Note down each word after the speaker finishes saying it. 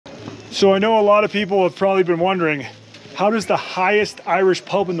So I know a lot of people have probably been wondering, how does the highest Irish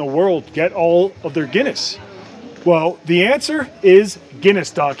pub in the world get all of their Guinness? Well, the answer is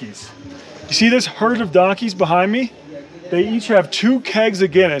Guinness donkeys. You see this herd of donkeys behind me? They each have 2 kegs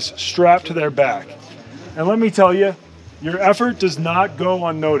of Guinness strapped to their back. And let me tell you, your effort does not go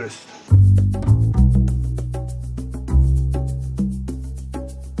unnoticed.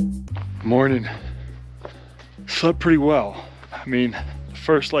 Morning. Slept pretty well. I mean, the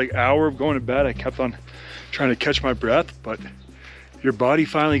first hour of going to bed, I kept on trying to catch my breath, but your body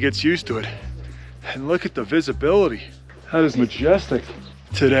finally gets used to it. And look at the visibility. That is majestic.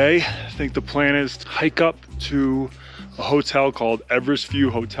 Today, I think the plan is to hike up to a hotel called Everest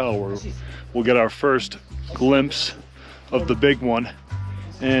View Hotel, where we'll get our first glimpse of the big one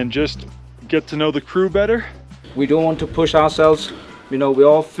and just get to know the crew better. We don't want to push ourselves. You know, we're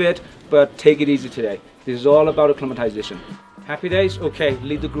all fit, but take it easy today. This is all about acclimatization. Happy days? Okay,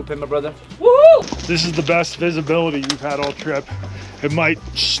 lead the group in, my brother. Woohoo! This is the best visibility we've had all trip. It might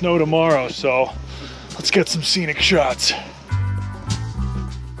snow tomorrow, so let's get some scenic shots.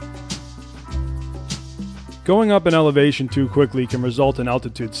 Going up in elevation too quickly can result in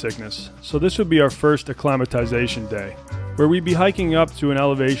altitude sickness, so this would be our first acclimatization day, where we'd be hiking up to an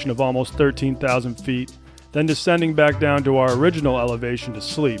elevation of almost 13,000 feet, then descending back down to our original elevation to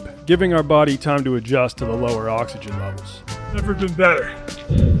sleep, giving our body time to adjust to the lower oxygen levels. Never been better.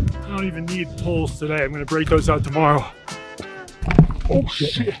 I don't even need poles today. I'm gonna break those out tomorrow. Oh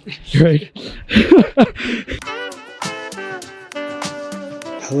shit. Right.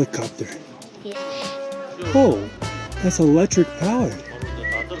 Helicopter. Oh, that's electric powered.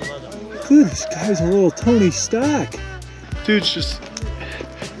 Look, this guy's a little Tony Stark. Dude's just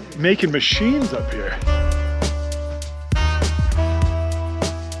making machines up here.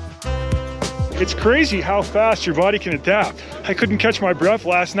 It's crazy how fast your body can adapt. I couldn't catch my breath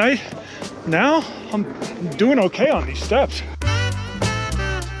last night. Now I'm doing okay on these steps.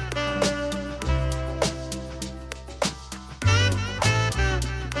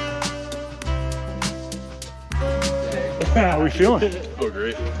 How are we feeling? Oh,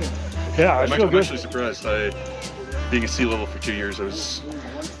 great. Yeah, I feel good. I'm actually surprised. Being a sea level for 2 years,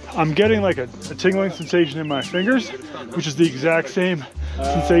 I'm getting like a tingling sensation in my fingers, which is the exact same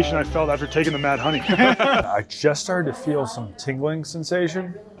sensation I felt after taking the Mad Honey. I just started to feel some tingling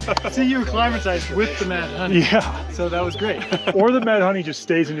sensation. See, you acclimatized with the Mad Honey. Yeah. So that was great. Or the Mad Honey just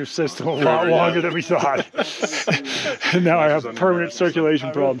stays in your system a lot longer than we thought. And now I have permanent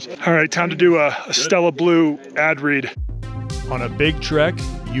circulation problems. All right, time to do a Stella Blue ad read. On a big trek,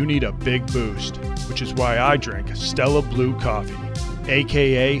 you need a big boost, which is why I drink Stella Blue coffee,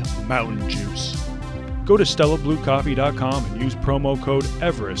 aka Mountain Juice. Go to StellaBlueCoffee.com and use promo code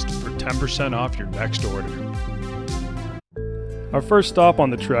Everest for 10% off your next order. Our first stop on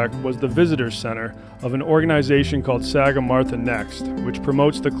the trek was the Visitor Center of an organization called Sagarmatha Next, which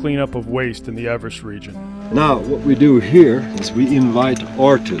promotes the cleanup of waste in the Everest region. Now, what we do here is we invite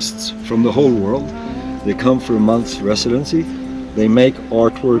artists from the whole world. They come for a month's residency. They make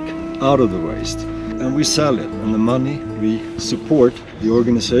artwork out of the waste, and we sell it. And the money, we support the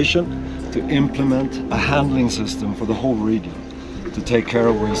organization to implement a handling system for the whole region to take care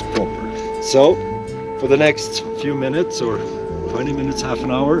of waste properly. So, for the next few minutes or 20 minutes, half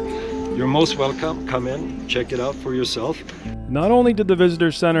an hour, you're most welcome. Come in, check it out for yourself. Not only did the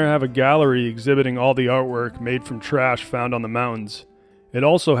Visitor Center have a gallery exhibiting all the artwork made from trash found on the mountains, it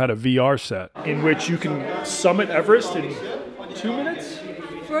also had a VR set in which you can summit Everest in 2 minutes?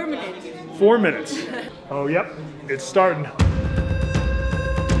 4 minutes. 4 minutes. Oh, yep, it's starting.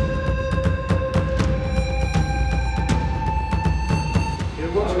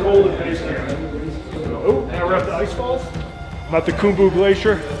 It looks cold at base camp. Oh, now we're at the ice falls. I'm at the Khumbu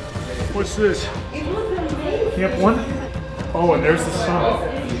Glacier. What's this? Camp 1? Oh, and there's the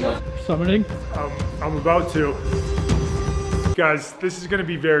summit. Summiting? I'm about to. Guys, this is going to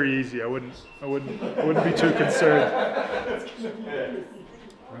be very easy. I wouldn't be too concerned.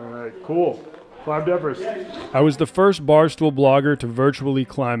 All right, cool. Climbed Everest. I was the first Barstool blogger to virtually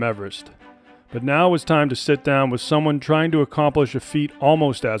climb Everest. But now it was time to sit down with someone trying to accomplish a feat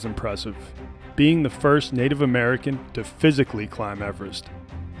almost as impressive, being the first Native American to physically climb Everest.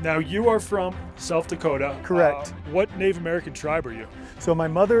 Now you are from South Dakota. Correct. What Native American tribe are you? So my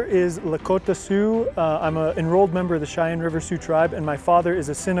mother is Lakota Sioux. I'm an enrolled member of the Cheyenne River Sioux tribe, and my father is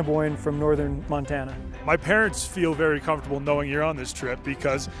a Assiniboine from northern Montana. My parents feel very comfortable knowing you're on this trip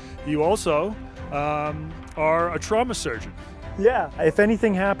because you also are a trauma surgeon. Yeah, if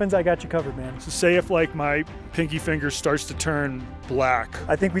anything happens, I got you covered, man. So say if like my pinky finger starts to turn black.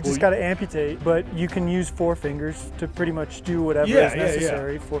 I think we just got to amputate, but you can use 4 fingers to pretty much do whatever is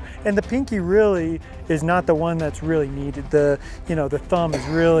necessary for. And the pinky really is not the one that's really needed. The thumb is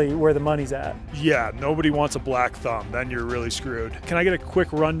really where the money's at. Yeah, nobody wants a black thumb. Then you're really screwed. Can I get a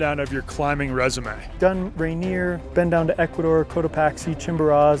quick rundown of your climbing resume? Done Rainier, been down to Ecuador, Cotopaxi,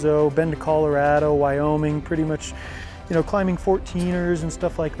 Chimborazo, been to Colorado, Wyoming, pretty much, climbing 14ers and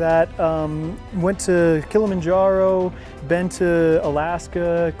stuff like that. Went to Kilimanjaro, been to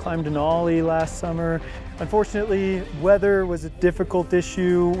Alaska, climbed Denali last summer. Unfortunately, weather was a difficult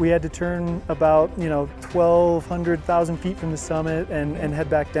issue. We had to turn about 1,200 feet from the summit and head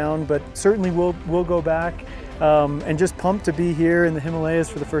back down, but certainly we'll go back. And just pumped to be here in the Himalayas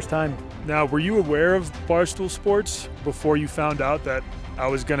for the first time. Now, were you aware of Barstool Sports before you found out that I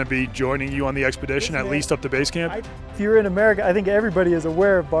was going to be joining you on the expedition, at least up to base camp? If you're in America, I think everybody is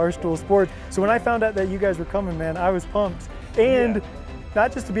aware of Barstool Sports. So when I found out that you guys were coming, man, I was pumped. And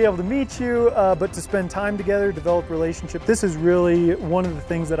not just to be able to meet you, but to spend time together, develop relationship. This is really one of the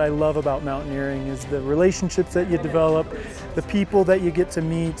things that I love about mountaineering is the relationships that you develop, the people that you get to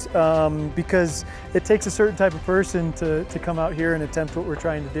meet, because it takes a certain type of person to come out here and attempt what we're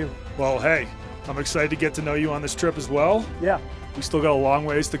trying to do. Well, hey, I'm excited to get to know you on this trip as well. Yeah. We still got a long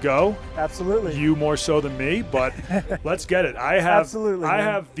ways to go. Absolutely. You more so than me, but let's get it. I have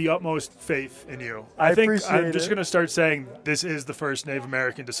the utmost faith in you. I think I'm just going to start saying this is the first Native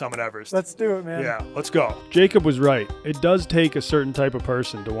American to summit Everest. Let's do it, man. Yeah, let's go. Jacob was right. It does take a certain type of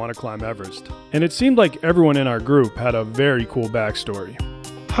person to want to climb Everest. And it seemed like everyone in our group had a very cool backstory.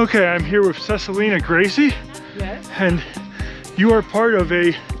 Okay, I'm here with Cecilina Gracie. Yes. And you are part of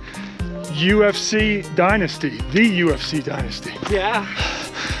a UFC dynasty, the UFC dynasty. Yeah.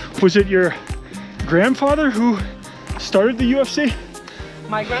 Was it your grandfather who started the UFC?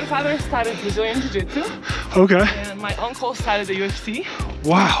 My grandfather started Brazilian Jiu-Jitsu. Okay. And my uncle started the UFC.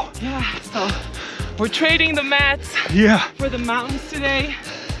 Wow. Yeah, so we're trading the mats for the mountains today.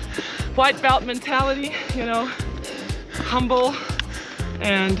 White belt mentality, humble,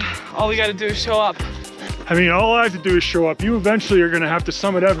 and all we gotta do is show up. I mean, all I have to do is show up. You eventually are gonna have to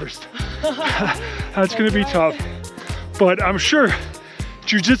summit Everest. That's gonna be tough. But I'm sure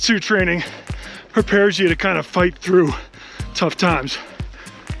jiu-jitsu training prepares you to kind of fight through tough times.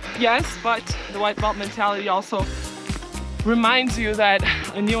 Yes, but the white belt mentality also reminds you that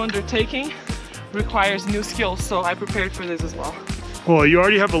a new undertaking requires new skills, so I prepared for this as well. Well, you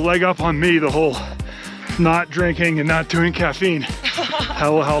already have a leg up on me, the whole not drinking and not doing caffeine. That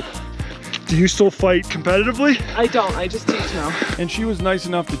will help. Do you still fight competitively? I don't, I just teach now. And she was nice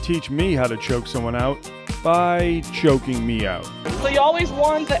enough to teach me how to choke someone out by choking me out. So you always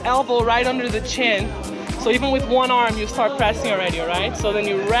want the elbow right under the chin. So even with one arm, you start pressing already, right? So then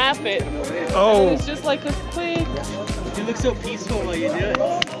you wrap it. Oh. And it's just like a quick. You look so peaceful while you do it.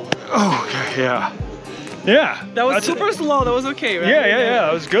 Oh, okay, yeah. Yeah. That was super slow, that was okay, right? Yeah,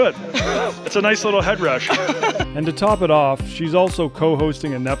 that was good. It's a nice little head rush. And to top it off, she's also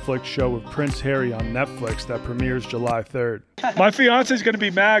co-hosting a Netflix show with Prince Harry on Netflix that premieres July 3rd. My fiance's gonna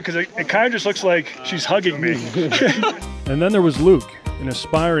be mad because it kind of just looks like she's hugging me. And then there was Luke, an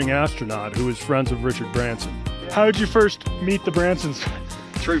aspiring astronaut who is friends with Richard Branson. How did you first meet the Bransons?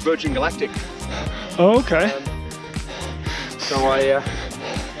 Through Virgin Galactic. Oh, okay. So I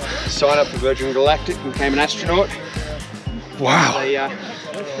signed up for Virgin Galactic and became an astronaut. Wow.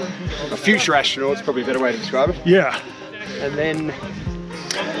 A future astronaut is probably a better way to describe it. Yeah. And then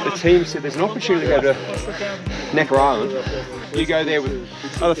the team said there's an opportunity to go to Necker Island. You go there with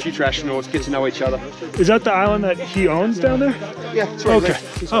other future astronauts, get to know each other. Is that the island that he owns down there? Yeah, that's right. Okay.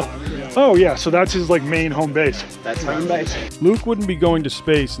 Oh yeah, so that's his like main home base. That's home base. Luke wouldn't be going to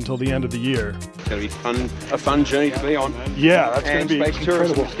space until the end of the year. It's going to be a fun journey to be on. Yeah, that's going to be space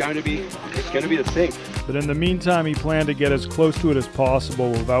tourism incredible. It's going to be the thing. But in the meantime, he planned to get as close to it as possible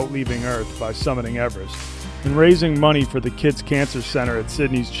without leaving Earth by summiting Everest and raising money for the Kids Cancer Center at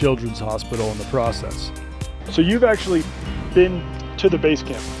Sydney's Children's Hospital in the process. So you've actually been to the base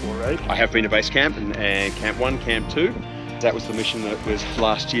camp before, right? I have been to base camp and Camp 1, Camp 2. That was the mission that was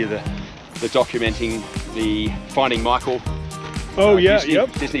last year, the documenting the Finding Michael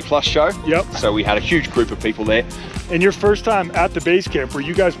Disney Plus show. Yep. So we had a huge group of people there. And your first time at the base camp, were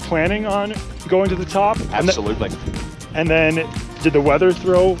you guys planning on going to the top? Absolutely. And then did the weather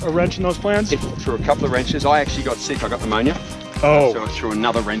throw a wrench in those plans? It threw a couple of wrenches. I actually got sick, I got pneumonia. Oh. So I threw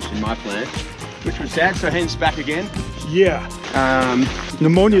another wrench in my plan, which was sad, so hence back again. Yeah.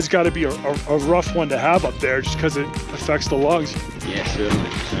 Pneumonia's got to be a rough one to have up there just because it affects the lungs. Yeah, certainly.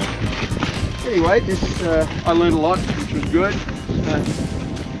 Anyway, I learned a lot, which was good.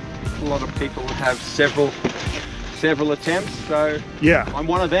 A lot of people have several attempts, so yeah, I'm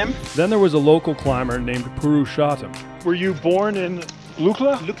one of them. Then there was a local climber named Purushottam. Were you born in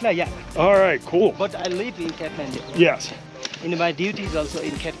Lukla? Lukla, yeah. All right, cool. But I live in Kathmandu. Yes. In my duties also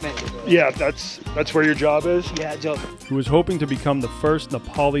in Kathmandu. Yeah, that's where your job is? Yeah, job. Who was hoping to become the first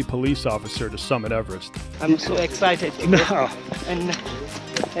Nepali police officer to summit Everest. I'm so excited. No. And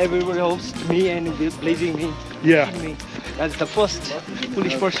everybody helps me and blessing me. Yeah. Me. As the first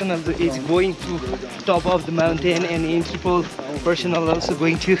Polish personnel is going to top of the mountain, and Interpol personnel also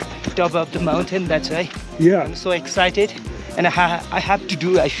going to top of the mountain. That's why. Yeah. I'm so excited, and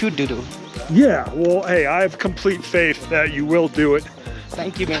I should do. Yeah, well, hey, I have complete faith that you will do it.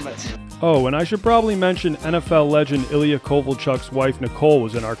 Thank you very much. Oh, and I should probably mention NFL legend Ilya Kovalchuk's wife Nicole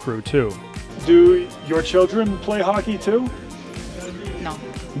was in our crew too. Do your children play hockey too? No.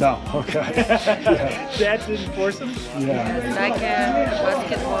 No, okay. Yeah. Dad didn't force them? Yeah. Soccer,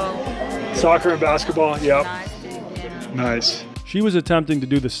 basketball. Soccer and basketball, yep. Yeah. Nice. She was attempting to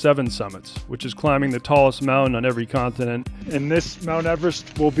do the 7 summits, which is climbing the tallest mountain on every continent. And this Mount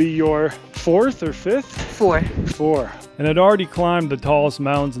Everest will be your 4th or 5th? 4. 4. And had already climbed the tallest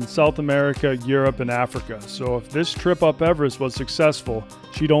mountains in South America, Europe, and Africa. So if this trip up Everest was successful,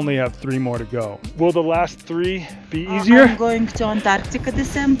 she'd only have 3 more to go. Will the last 3 be easier? I'm going to Antarctica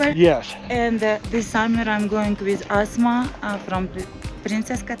December. Yes. And this summer I'm going with Asma from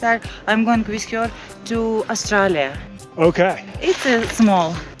Princess Qatar. I'm going with her to Australia. Okay. It's a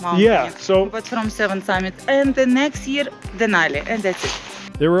small mountain. Yeah, so... But from 7 summits. And the next year, Denali. And that's it.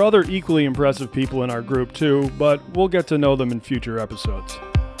 There were other equally impressive people in our group too, but we'll get to know them in future episodes.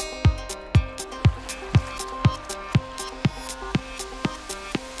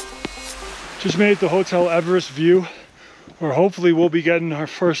 Just made it to Hotel Everest View, where hopefully we'll be getting our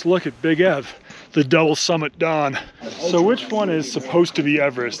first look at Big Ev, the double summit Don. So which one is supposed to be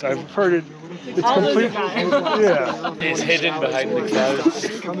Everest? I've heard it's complete. Yeah. It's hidden behind the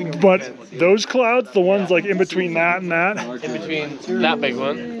clouds. But those clouds, the ones like in between that and that? In between that big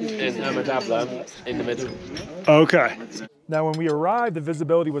one and Amitabha in the middle. Okay. Now when we arrived, the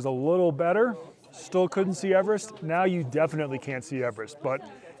visibility was a little better. Still couldn't see Everest. Now you definitely can't see Everest, but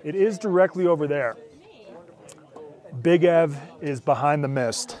it is directly over there. Big Ev is behind the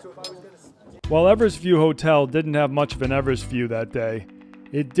mist. While Everest View Hotel didn't have much of an Everest view that day,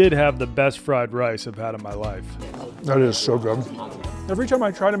 it did have the best fried rice I've had in my life. That is so good. Every time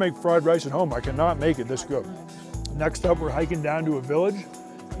I try to make fried rice at home, I cannot make it this good. Next up, we're hiking down to a village,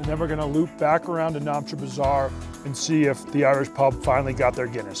 and then we're gonna loop back around to Namche Bazaar and see if the Irish pub finally got their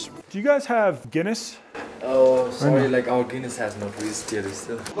Guinness. Do you guys have Guinness? Oh, sorry, like our Guinness has not reached yet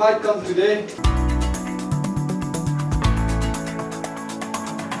still. Welcome today.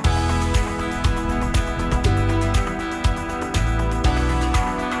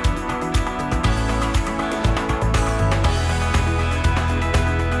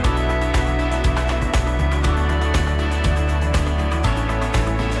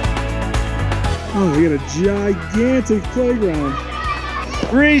 Oh, they got a gigantic playground.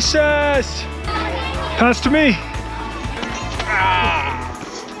 Recess! Pass to me. Ah.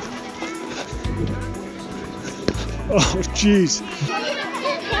 Oh, jeez.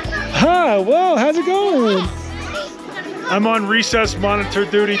 Hi, well, how's it going? I'm on recess monitor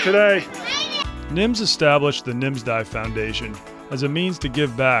duty today. NIMS established the NIMSDI Foundation as a means to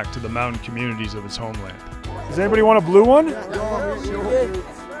give back to the mountain communities of its homeland. Does anybody want a blue one?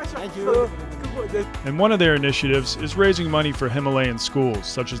 Thank you. And one of their initiatives is raising money for Himalayan schools,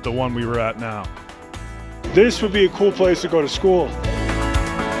 such as the one we were at now. This would be a cool place to go to school.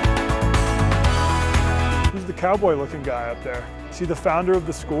 Who's the cowboy looking guy up there? Is he the founder of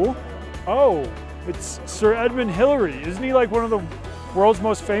the school? Oh, it's Sir Edmund Hillary. Isn't he like one of the world's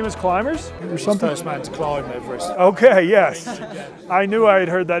most famous climbers? Or something? First man to climb Everest. Okay, yes. I knew I had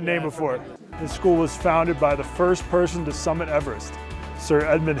heard that name before. This school was founded by the first person to summit Everest, Sir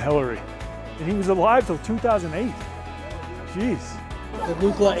Edmund Hillary. And he was alive till 2008. Jeez. The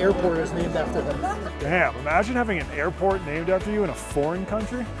Lukla airport is named after him. Damn, imagine having an airport named after you in a foreign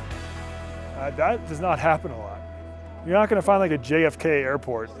country. That does not happen a lot. You're not gonna find like a JFK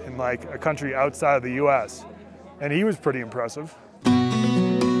airport in like a country outside of the US. And he was pretty impressive.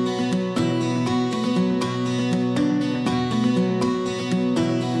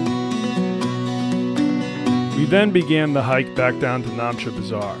 We then began the hike back down to Namche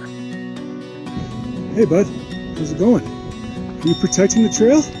Bazaar. Hey bud, how's it going? Are you protecting the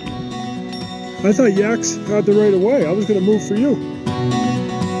trail? I thought yaks had the right of way. I was gonna move for you.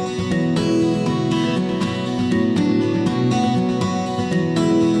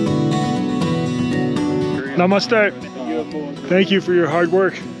 Namaste. Thank you for your hard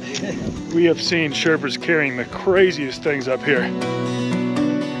work. We have seen Sherpas carrying the craziest things up here.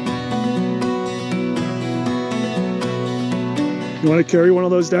 You want to carry one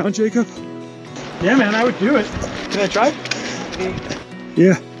of those down, Jacob? Yeah, man, I would do it. Can I try?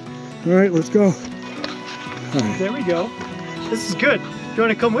 Yeah. All right, let's go. All right. There we go. This is good. Do you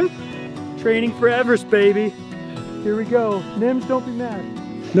want to come with? Training for Everest, baby. Here we go. Nims, don't be mad.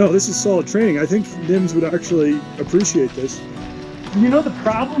 No, this is solid training. I think Nims would actually appreciate this. You know the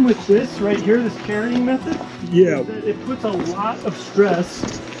problem with this right here, this carrying method? Yeah. Is that it puts a lot of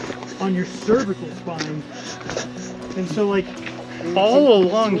stress on your cervical spine. And so like all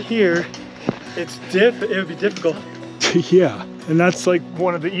along here, it would be difficult. Yeah, and that's like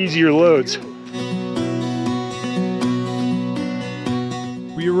one of the easier loads.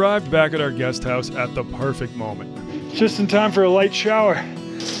 We arrived back at our guest house at the perfect moment. Just in time for a light shower.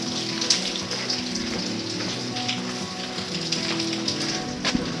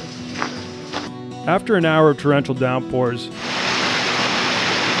 After an hour of torrential downpours,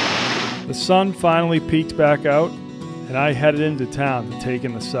 the sun finally peeked back out, and I headed into town to take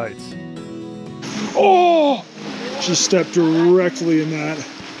in the sights. Oh! Just stepped directly in that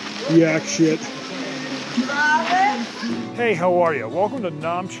yak shit. Hey, how are you? Welcome to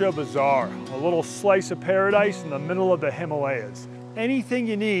Namche Bazaar, a little slice of paradise in the middle of the Himalayas. Anything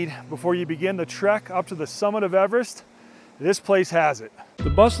you need before you begin the trek up to the summit of Everest, this place has it. The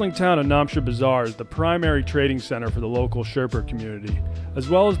bustling town of Namche Bazaar is the primary trading center for the local Sherpa community, as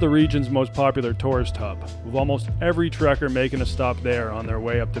well as the region's most popular tourist hub, with almost every trekker making a stop there on their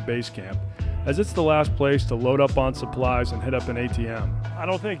way up to base camp, as it's the last place to load up on supplies and hit up an ATM. I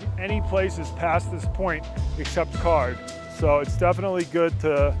don't think any place is past this point except card, so it's definitely good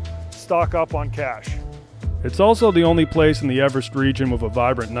to stock up on cash. It's also the only place in the Everest region with a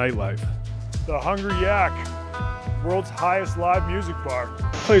vibrant nightlife. The Hungry Yak, world's highest live music bar.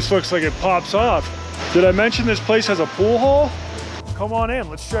 Place looks like it pops off. Did I mention this place has a pool hall? Come on in,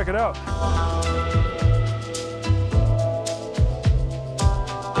 let's check it out.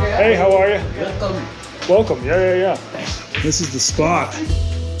 Hey, how are you? Welcome. Welcome, yeah. This is the spot.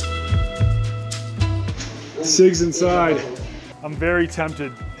 Cigs inside. I'm very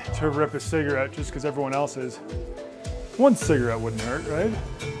tempted to rip a cigarette just because everyone else is. One cigarette wouldn't hurt, right?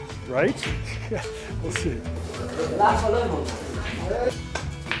 Right? We'll see.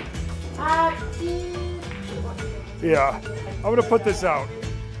 Yeah, I'm gonna put this out.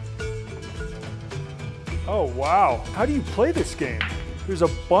 Oh, wow. How do you play this game? There's a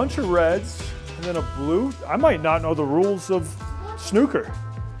bunch of reds and then a blue. I might not know the rules of snooker.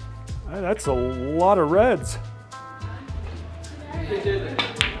 That's a lot of reds.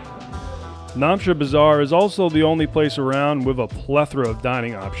 Namche Bazaar is also the only place around with a plethora of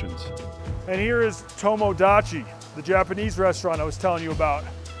dining options. And here is Tomodachi, the Japanese restaurant I was telling you about.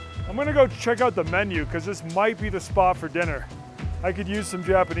 I'm gonna go check out the menu because this might be the spot for dinner. I could use some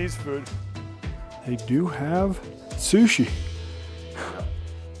Japanese food. They do have sushi.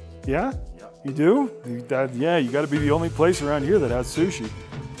 Yeah? You do? Yeah, you gotta be the only place around here that has sushi.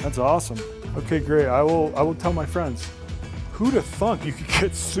 That's awesome. Okay, great, I will tell my friends. Who'd have thunk you could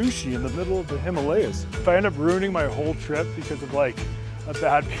get sushi in the middle of the Himalayas? If I end up ruining my whole trip because of like a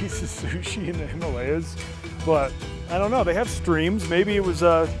bad piece of sushi in the Himalayas, but I don't know, they have streams. Maybe it was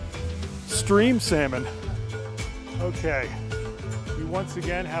a stream salmon. Okay, we once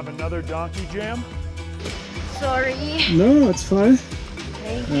again have another donkey jam. Sorry. No, it's fine.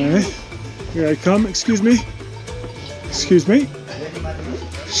 Thank you. All right, here I come, excuse me. Excuse me.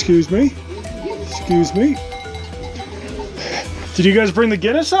 Excuse me. Excuse me. Did you guys bring the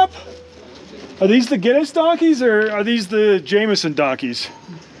Guinness up? Are these the Guinness donkeys or are these the Jameson donkeys?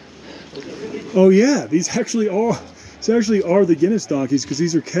 Oh yeah, these actually are the Guinness donkeys because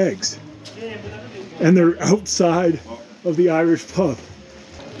these are kegs. And they're outside of the Irish pub.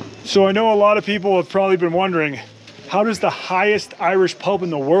 So I know a lot of people have probably been wondering, how does the highest Irish pub in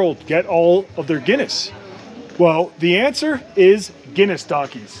the world get all of their Guinness? Well, the answer is Guinness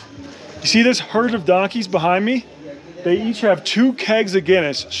donkeys. You see this herd of donkeys behind me? They each have 2 kegs of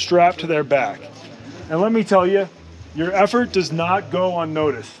Guinness strapped to their back. And let me tell you, your effort does not go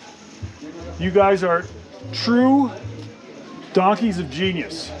unnoticed. You guys are true donkeys of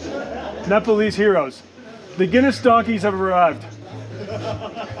genius. Nepalese heroes. The Guinness donkeys have arrived.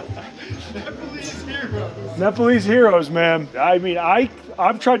 Nepalese heroes, man. I mean,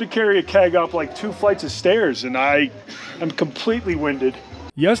 I've tried to carry a keg up like 2 flights of stairs and I am completely winded.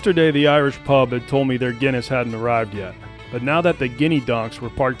 Yesterday, the Irish pub had told me their Guinness hadn't arrived yet, but now that the Guinea donks were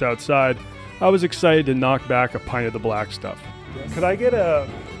parked outside, I was excited to knock back a pint of the black stuff. Could I get a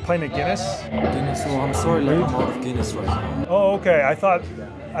pint of Guinness? Guinness, oh, I'm sorry, like I'm out of Guinness right now. Oh, okay. I thought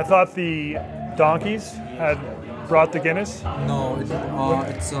the donkeys had brought the Guinness. No,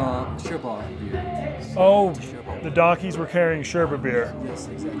 it's Sherpa beer. Oh, the donkeys were carrying Sherpa beer. Yes,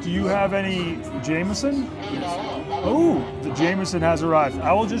 exactly. Do you have any Jameson? Oh, the Jameson has arrived.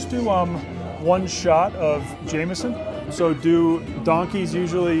 I will just do one shot of Jameson. So do donkeys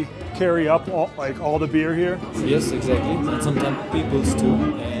usually carry up all the beer here? Yes, exactly. And sometimes people's too.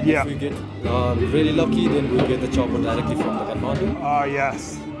 And if we get really lucky, then we'll get the chopper directly from the Kathmandu.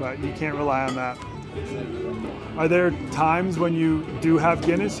 Yes, but you can't rely on that. Are there times when you do have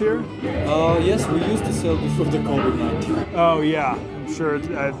Guinness here? Yes, we used to sell before the COVID-19. Oh yeah, I'm sure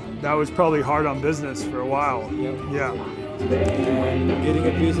that was probably hard on business for a while. Yeah. And getting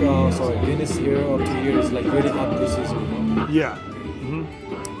a piece, Guinness here up to here is like really hard pieces. Yeah.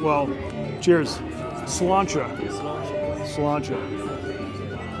 Well, cheers. Cilantro. Cilantro.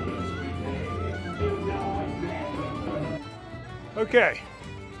 Okay.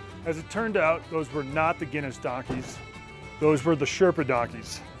 As it turned out, those were not the Guinness donkeys. Those were the Sherpa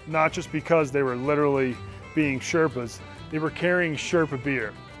donkeys. Not just because they were literally being Sherpas, they were carrying Sherpa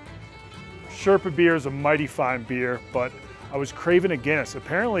beer. Sherpa beer is a mighty fine beer, but I was craving a Guinness.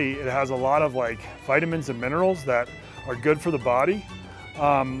 Apparently it has a lot of vitamins and minerals that are good for the body.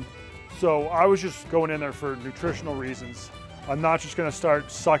 So I was just going in there for nutritional reasons. I'm not just gonna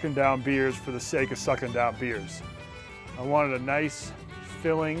start sucking down beers for the sake of sucking down beers. I wanted a nice,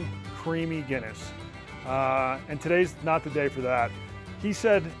 filling, creamy Guinness. And today's not the day for that. He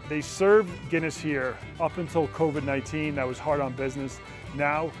said they served Guinness here up until COVID-19. That was hard on business.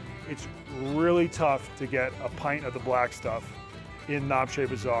 Now it's really tough to get a pint of the black stuff in Namche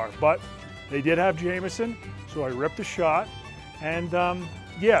Bazaar. But they did have Jameson, so I ripped a shot. And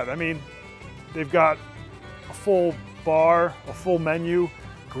yeah, I mean, they've got a full bar, a full menu,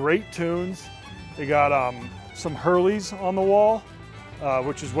 great tunes. They got some Hurleys on the wall,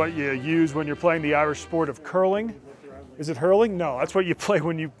 which is what you use when you're playing the Irish sport of curling. Is it hurling? No, that's what you play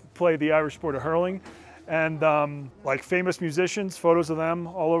when you play the Irish sport of hurling. And like famous musicians, photos of them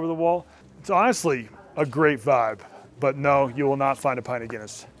all over the wall. It's honestly a great vibe, but no, you will not find a pint of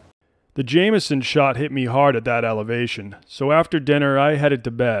Guinness. The Jameson shot hit me hard at that elevation, so after dinner I headed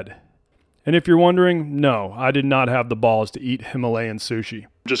to bed. And if you're wondering, no, I did not have the balls to eat Himalayan sushi.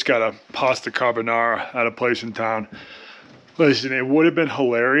 Just got a pasta carbonara at a place in town. Listen, it would have been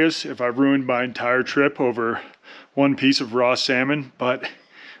hilarious if I ruined my entire trip over one piece of raw salmon, but it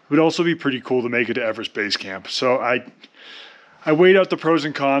would also be pretty cool to make it to Everest Base Camp. So I weighed out the pros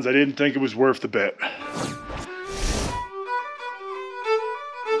and cons. I didn't think it was worth the bit.